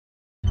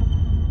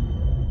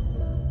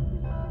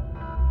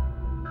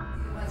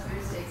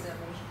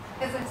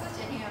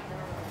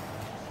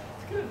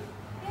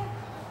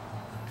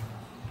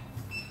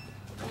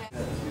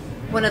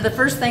One of the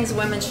first things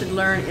women should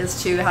learn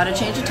is how to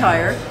change a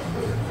tire,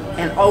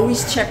 and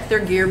always check their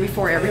gear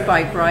before every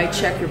bike ride.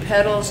 Check your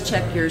pedals,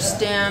 check your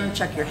stem,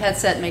 check your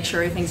headset, make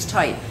sure everything's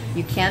tight.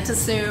 You can't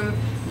assume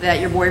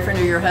that your boyfriend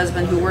or your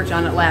husband who worked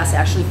on it last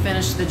actually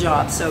finished the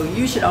job, so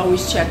you should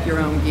always check your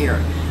own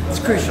gear. It's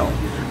crucial.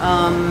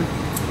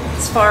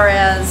 As far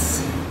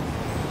as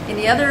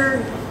any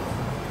other,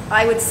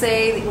 I would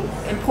say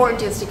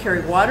important is to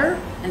carry water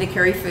and to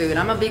carry food.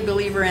 I'm a big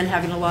believer in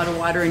having a lot of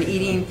water and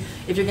eating,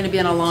 if you're going to be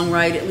on a long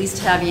ride, at least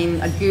having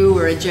a goo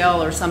or a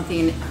gel or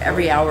something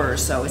every hour or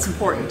so. It's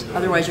important.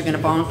 Otherwise you're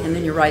going to bonk and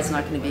then your ride's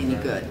not going to be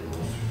any good.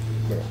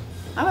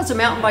 I was a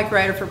mountain bike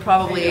rider for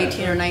probably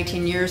 18 or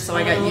 19 years, so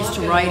I got used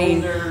to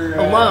riding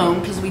alone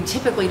because we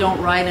typically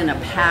don't ride in a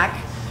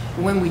pack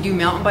when we do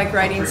mountain bike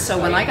riding.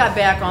 So when I got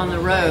back on the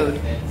road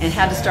and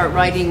had to start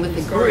riding with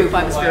a group,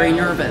 I was very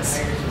nervous.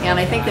 And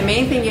I think the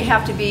main thing you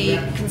have to be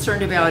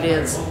concerned about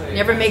is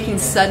never making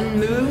sudden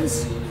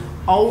moves,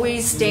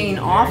 always staying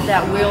off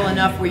that wheel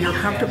enough where you're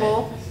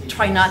comfortable,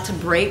 try not to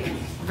brake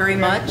very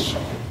much.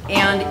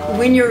 And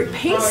when you're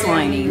pace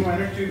lining,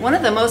 one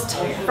of the most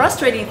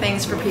frustrating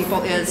things for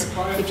people is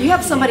if you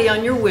have somebody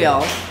on your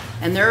wheel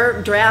and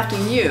they're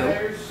drafting you,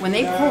 when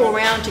they pull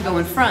around to go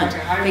in front,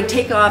 they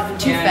take off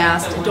too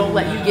fast and don't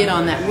let you get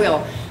on that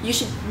wheel. You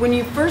should, when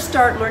you first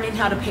start learning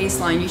how to pace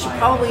line, you should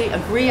probably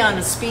agree on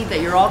a speed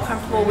that you're all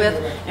comfortable with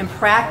and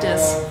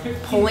practice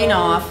pulling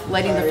off,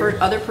 letting the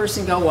other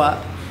person go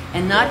up,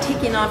 and not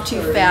taking off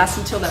too fast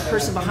until that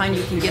person behind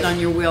you can get on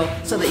your wheel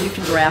so that you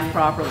can draft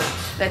properly.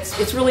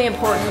 It's really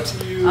important.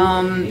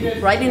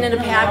 Riding in a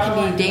pack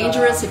can be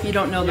dangerous if you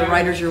don't know the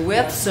riders you're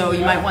with, so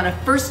you might want to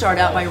first start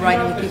out by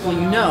riding with people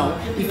you know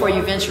before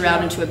you venture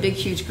out into a big,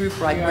 huge group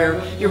ride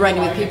where you're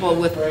riding with people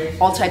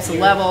with all types of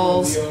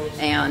levels,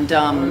 and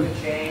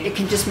it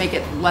can just make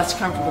it less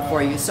comfortable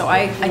for you. So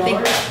I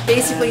think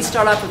basically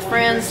start off with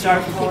friends,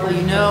 start off with people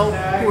you know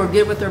who are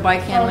good with their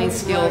bike handling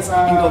skills,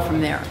 and go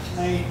from there.